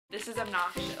This is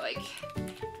obnoxious. Like,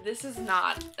 this is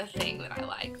not a thing that I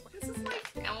like. This is like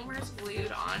Elmer's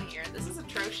glued on here. This is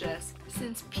atrocious.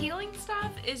 Since peeling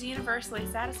stuff is universally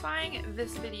satisfying,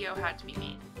 this video had to be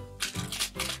made.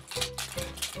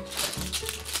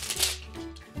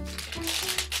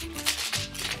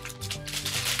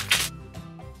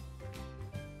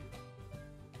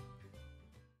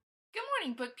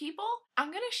 Book people, I'm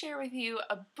going to share with you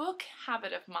a book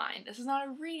habit of mine. This is not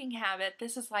a reading habit.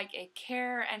 This is like a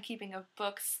care and keeping of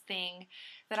books thing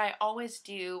that I always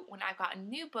do when I've got a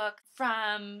new book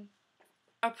from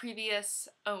a previous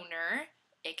owner,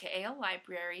 aka a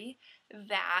library,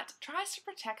 that tries to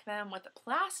protect them with a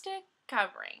plastic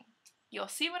covering. You'll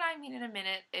see what I mean in a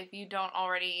minute if you don't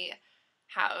already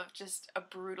have just a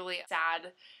brutally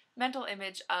sad mental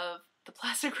image of the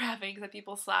plastic wrappings that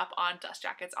people slap on dust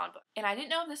jackets on books. And I didn't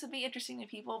know if this would be interesting to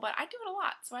people, but I do it a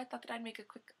lot, so I thought that I'd make a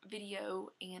quick video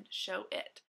and show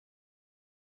it.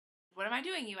 What am I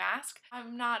doing, you ask?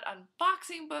 I'm not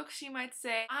unboxing books, you might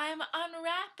say. I'm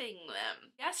unwrapping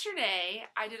them. Yesterday,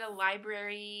 I did a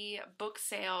library book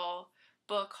sale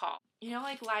book haul. You know,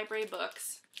 like library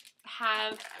books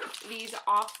have these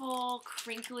awful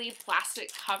crinkly plastic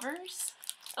covers,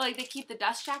 like they keep the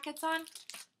dust jackets on.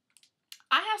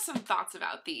 I have some thoughts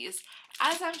about these.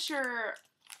 As I'm sure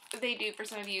they do for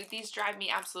some of you, these drive me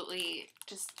absolutely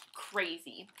just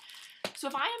crazy. So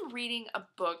if I am reading a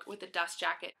book with a dust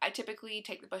jacket, I typically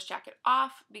take the dust jacket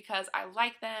off because I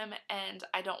like them and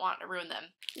I don't want to ruin them.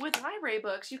 With library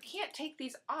books, you can't take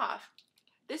these off.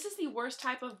 This is the worst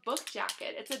type of book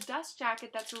jacket. It's a dust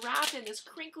jacket that's wrapped in this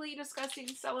crinkly, disgusting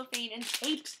cellophane and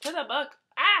taped to the book.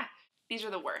 Ah! These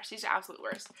are the worst. These are absolute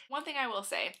worst. One thing I will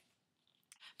say,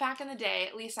 back in the day,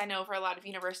 at least I know for a lot of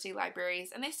university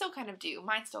libraries, and they still kind of do,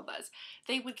 mine still does,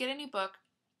 they would get a new book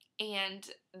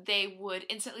and they would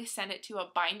instantly send it to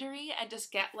a bindery and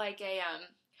just get like a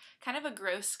kind of a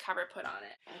gross cover put on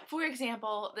it. For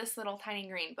example, this little tiny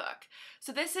green book.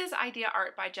 So this is idea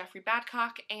art by Jeffrey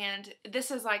Badcock, and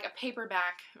this is like a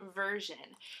paperback version.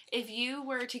 If you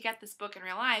were to get this book in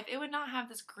real life, it would not have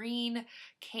this green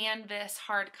canvas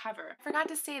hardcover. I forgot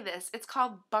to say this, it's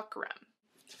called buckram.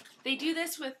 They do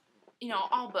this with, you know,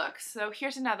 all books. So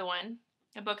here's another one,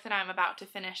 a book that I'm about to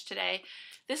finish today.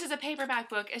 This is a paperback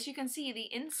book. As you can see,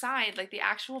 the inside, like the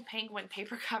actual penguin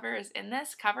paper cover is in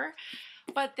this cover,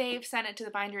 but they've sent it to the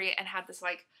bindery and had this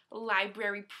like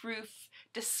library proof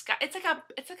it's like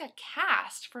a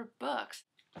cast for books.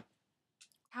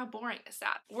 How boring is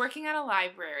that? Working at a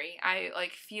library, I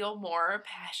like feel more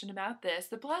passionate about this.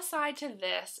 The plus side to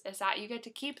this is that you get to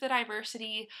keep the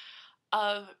diversity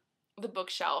of the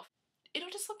bookshelf. It'll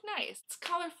just look nice. It's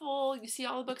colorful, you see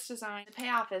all the books designed. The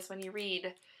payoff is when you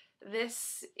read,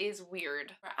 this is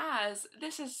weird. Whereas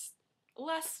this is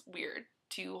less weird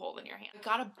to hold in your hand. I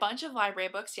got a bunch of library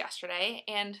books yesterday,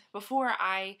 and before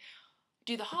I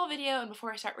do the haul video and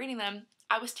before I start reading them,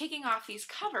 I was taking off these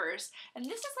covers, and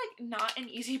this is like not an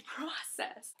easy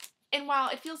process. And while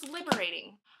it feels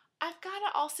liberating, I've got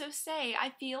to also say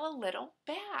I feel a little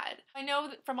bad. I know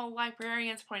that from a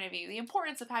librarian's point of view, the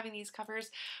importance of having these covers,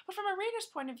 but from a reader's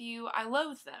point of view, I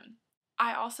loathe them.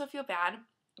 I also feel bad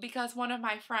because one of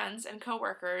my friends and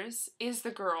coworkers is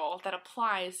the girl that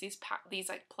applies these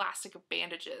like plastic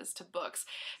bandages to books,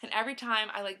 and every time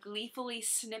I like gleefully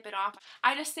snip it off,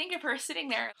 I just think of her sitting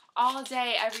there all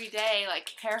day, every day,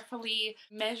 like carefully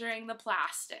measuring the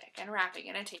plastic and wrapping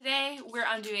it in tape. Today, we're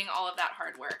undoing all of that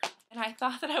hard work, and I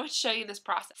thought that I would show you this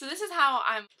process. So this is how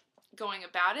I'm going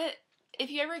about it.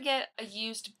 If you ever get a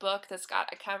used book that's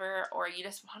got a cover, or you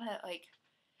just want to like,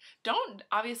 don't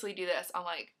obviously do this on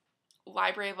like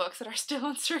library books that are still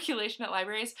in circulation at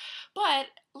libraries, but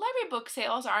library book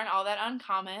sales aren't all that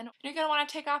uncommon. You're going to want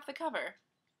to take off the cover.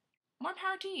 More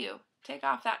power to you. Take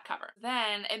off that cover.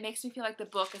 Then it makes me feel like the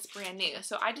book is brand new.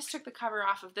 So I just took the cover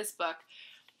off of this book,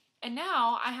 and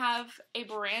now I have a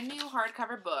brand new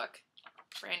hardcover book,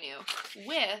 brand new,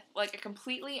 with like a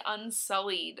completely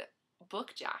unsullied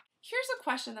book jack. Here's a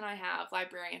question that I have,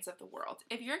 librarians of the world.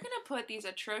 If you're going to put these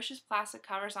atrocious plastic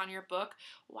covers on your book,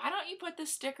 why don't you put the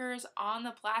stickers on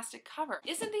the plastic cover?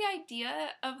 Isn't the idea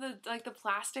of the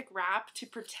plastic wrap to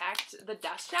protect the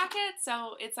dust jacket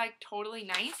so it's like totally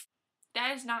nice?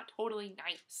 That is not totally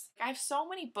nice. I have so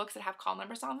many books that have call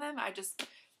numbers on them.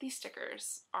 These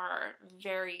stickers are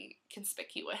very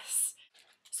conspicuous.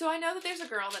 So I know that there's a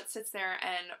girl that sits there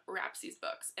and wraps these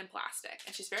books in plastic,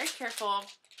 and she's very careful.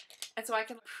 And so I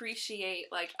can appreciate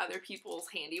like other people's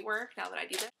handiwork now that I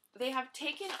do this. They have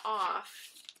taken off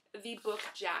the book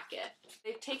jacket.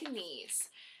 They've taken these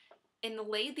and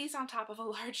laid these on top of a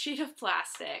large sheet of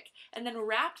plastic and then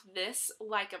wrapped this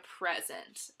like a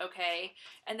present, okay?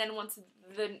 And then once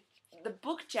the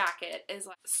book jacket is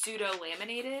like pseudo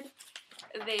laminated,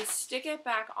 they stick it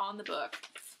back on the book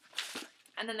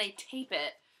and then they tape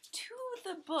it to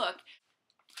the book.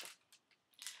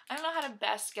 I don't know how to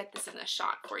best get this in the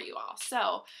shot for you all.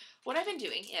 So what I've been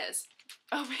doing is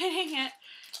opening it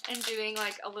and doing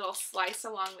like a little slice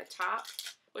along the top,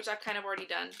 which I've kind of already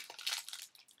done,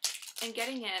 and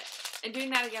getting it and doing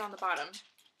that again on the bottom,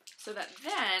 so that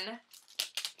then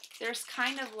there's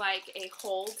kind of like a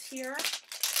hold here,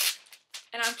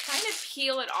 and I'm trying to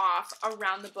peel it off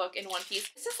around the book in one piece.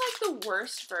 This is like the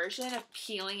worst version of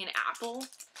peeling an apple,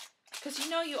 because you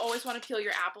know you always want to peel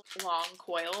your apple long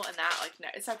coil, and that like, no,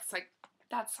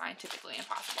 that's scientifically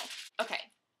impossible. Okay,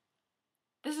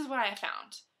 this is what I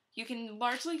found. You can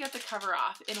largely get the cover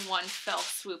off in one fell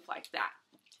swoop like that.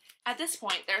 At this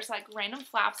point, there's like random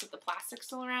flaps with the plastic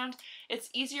still around.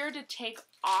 It's easier to take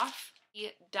off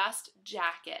the dust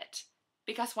jacket,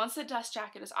 because once the dust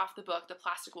jacket is off the book, the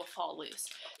plastic will fall loose.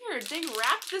 Weird, they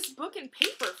wrapped this book in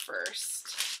paper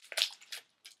first.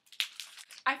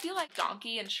 I feel like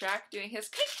Donkey and Shrek doing his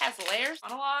cake has layers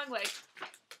monologue. Like,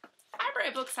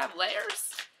 library books have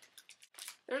layers.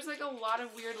 There's like a lot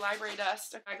of weird library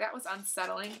dust. Like, that was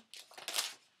unsettling.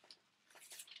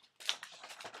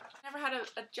 Never had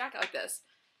a jacket like this.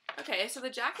 Okay, so the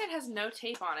jacket has no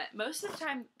tape on it. Most of the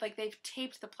time, like, they've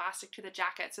taped the plastic to the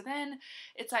jacket. So then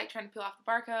it's like trying to peel off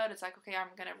the barcode. It's like, okay, I'm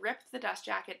gonna rip the dust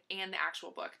jacket and the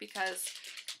actual book because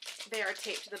they are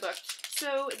taped to the book.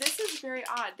 So this is very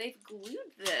odd. They've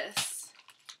glued this.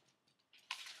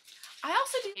 I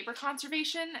also do paper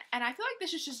conservation, and I feel like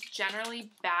this is just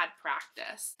generally bad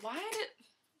practice. I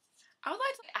would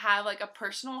like to have like a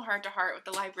personal heart-to-heart with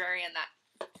the librarian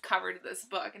that covered this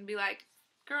book and be like,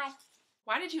 girl,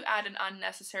 why did you add an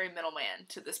unnecessary middleman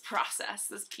to this process,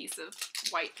 this piece of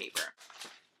white paper?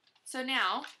 So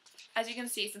now, as you can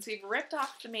see, since we've ripped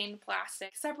off the main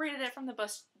plastic, separated it from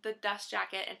the dust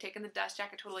jacket, and taken the dust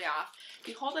jacket totally off, if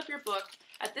you hold up your book,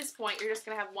 at this point you're just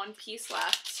going to have one piece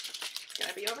left. It's going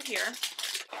to be over here.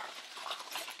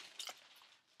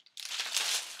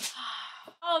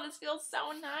 Oh, this feels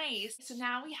so nice. So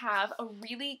now we have a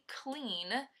really clean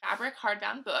fabric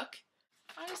hardbound book.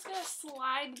 I'm just going to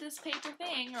slide this paper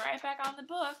thing right back on the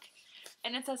book,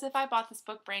 and it's as if I bought this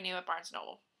book brand new at Barnes &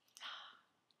 Noble.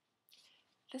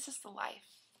 This is the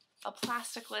life. A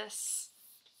plasticless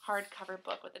hardcover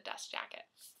book with a dust jacket.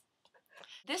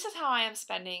 This is how I am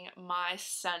spending my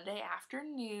Sunday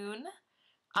afternoon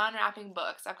unwrapping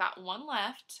books. I've got one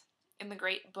left in the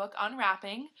great book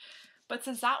Unwrapping, but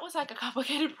since that was like a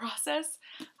complicated process,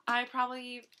 I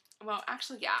probably, well,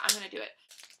 actually, yeah, I'm going to do it.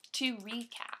 To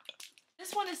recap,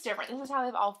 this one is different. This is how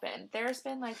they've all been. There's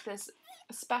been like this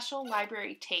special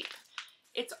library tape.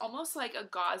 It's almost like a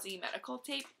gauzy medical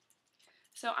tape.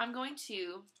 So I'm going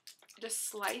to just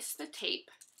slice the tape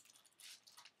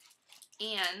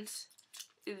and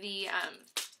the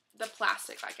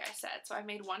plastic, like I said. So I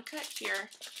made one cut here,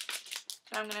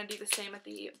 and I'm going to do the same at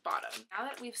the bottom. Now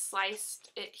that we've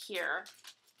sliced it here,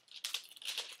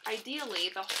 ideally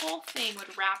the whole thing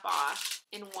would wrap off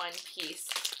in one piece.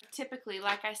 Typically,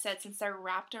 like I said, since they're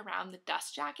wrapped around the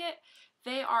dust jacket,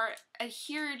 they are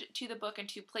adhered to the book in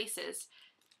two places.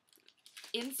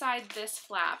 Inside this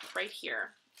flap right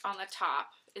here on the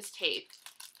top is tape,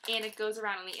 and it goes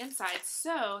around on the inside,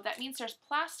 so that means there's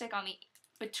plastic on the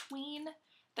between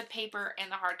the paper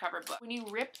and the hardcover book. When you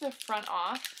rip the front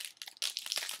off,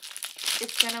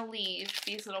 it's gonna leave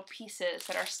these little pieces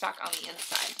that are stuck on the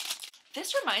inside.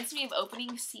 This reminds me of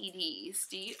opening CDs.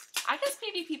 I guess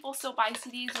maybe people still buy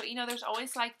CDs, but you know, there's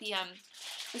always like the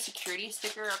security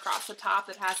sticker across the top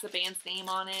that has the band's name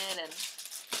on it, and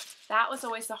that was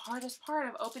always the hardest part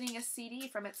of opening a CD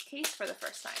from its case for the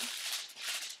first time.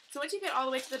 So once you get all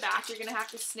the way to the back, you're going to have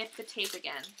to snip the tape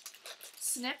again.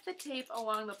 Snip the tape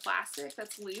along the plastic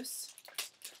that's loose.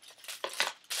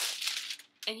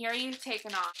 And here you've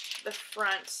taken off the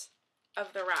front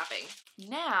of the wrapping.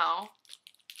 Now,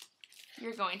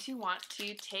 you're going to want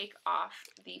to take off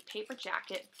the paper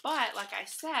jacket, but like I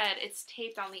said, it's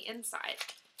taped on the inside.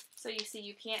 So you see,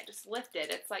 you can't just lift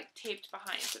it. It's like taped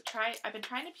behind. So I've been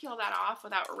trying to peel that off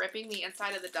without ripping the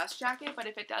inside of the dust jacket, but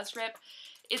if it does rip,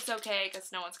 it's okay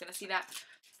because no one's going to see that.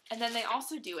 And then they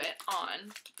also do it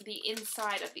on the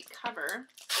inside of the cover.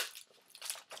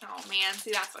 Oh man,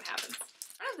 see, that's what happens.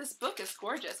 Oh, this book is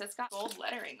gorgeous. It's got gold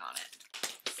lettering on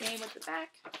it. Same with the back.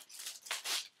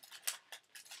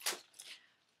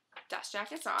 Dust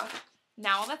jacket's off.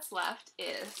 Now all that's left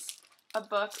is a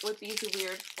book with these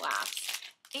weird flaps.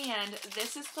 And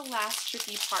this is the last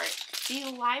tricky part The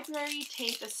library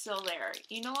tape is still there.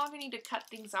 You no longer need to cut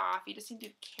things off. You just need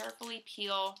to carefully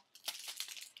peel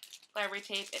library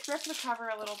tape. It ripped the cover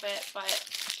a little bit, but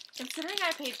considering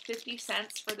I paid 50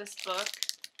 cents for this book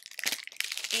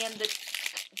and the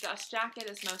dust jacket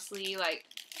is mostly like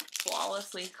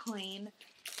flawlessly clean,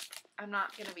 I'm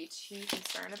not going to be too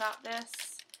concerned about this.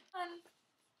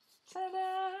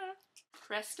 Ta-da!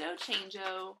 Presto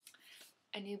Changeo,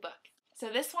 a new book. So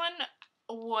this one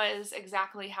was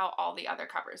exactly how all the other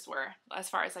covers were as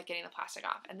far as like getting the plastic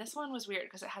off. And this one was weird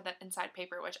because it had that inside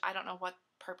paper, which I don't know what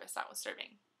purpose that was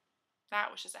serving.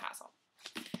 That was just a hassle.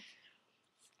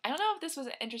 I don't know if this was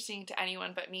interesting to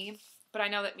anyone but me, but I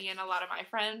know that me and a lot of my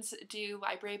friends do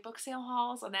library book sale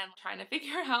hauls and then trying to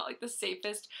figure out like the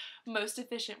safest, most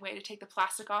efficient way to take the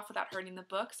plastic off without hurting the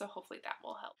book, so hopefully that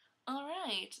will help.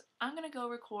 Alright, I'm gonna go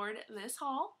record this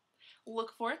haul.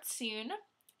 Look for it soon,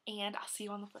 and I'll see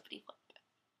you on the flippity flip.